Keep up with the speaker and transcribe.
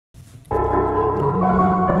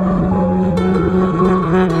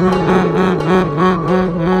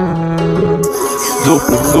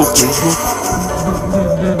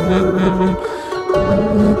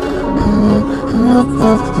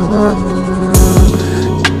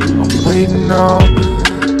waiting on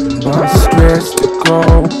my stress to go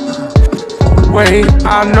away.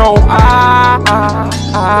 I know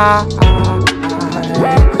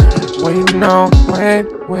waiting on, wait.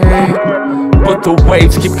 But the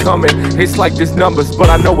waves keep coming, it's like there's numbers, but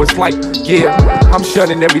I know it's like, yeah, I'm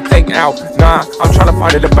shutting everything out. Nah, I'm trying to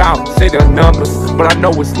find it about, say the numbers, but I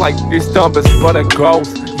know it's like there's numbers, but it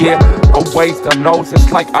goes, yeah, a waste of nose.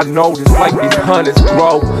 It's like I know it's like these hunters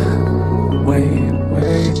grow. Wait.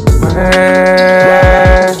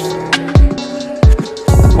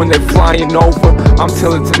 When they flying over, I'm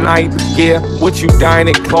telling tonight, yeah, what you dying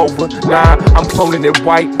in clover? Nah, I'm cloning it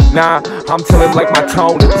white. Nah, I'm telling like my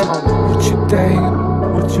tone. What you think?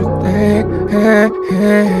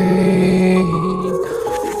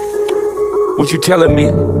 What you telling me?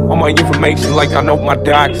 All my information like I know my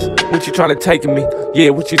docs. What you trying to take me?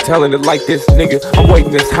 Yeah, what you telling it like this, nigga? I'm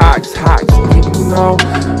waiting this hot.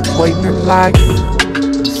 Waiting like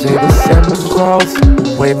say the seven grows,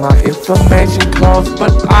 way my information close,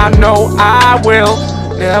 but I know I will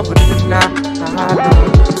never deny.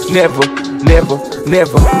 Never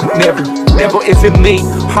is it me?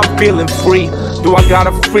 I'm feeling free. Do I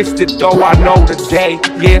gotta frisk it though? I know today,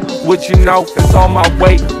 yeah. What you know? It's on my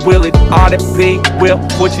way. Will it ought it be? Will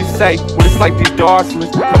what you say? Well, it's like these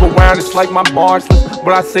darsless. Come around, it's like my marsless.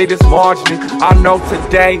 But I say this marginally. I know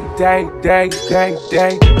today, day.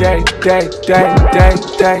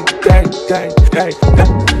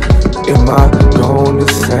 Am I going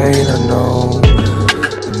insane? I know.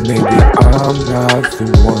 Maybe I'm not the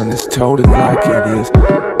one that's told it like it is.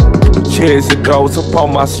 Cheers it goes up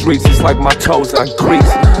on my streets, it's like my toes on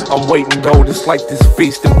grease. I'm waiting though, it's like this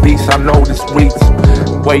feast and beast, I know this reeks.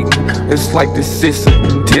 Waiting, it's like this sister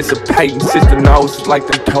anticipating. Sister knows it's like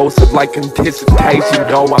the toast, it's like anticipation.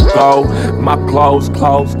 Though I go, my clothes,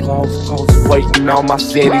 waiting on my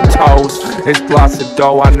city toes. It's glossy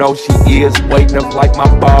though, I know she is waiting up like my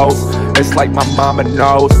bows. It's like my mama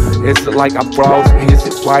knows, it's like I froze. Is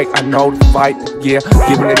it right? I know the fight, yeah,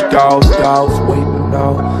 giving it dose. Waiting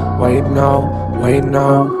on.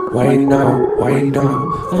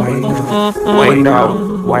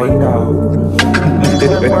 Do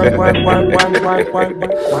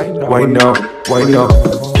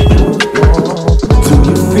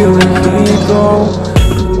you feel the heat go?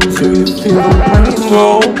 Do you feel the rain go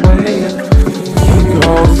away? He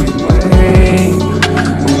goes away.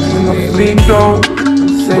 When the fleet go,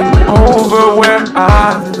 say over where I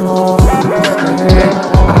know.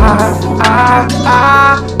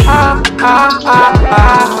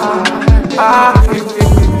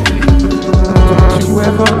 Don't you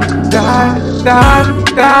ever die.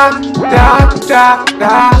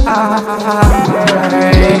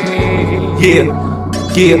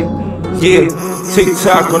 Yeah.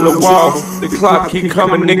 Tick-tock on the wall. The clock keep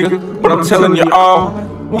coming, nigga. But I'm telling you all.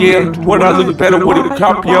 Yeah, would I look better with a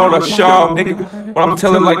copy on a shawl, nigga? But I'm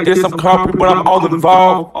telling like this, I'm copy, but I'm all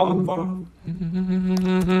involved.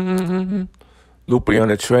 Lupri on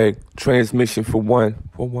the track, transmission for one.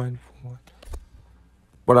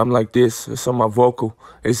 But I'm like this, it's on my vocal.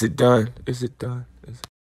 Is it done?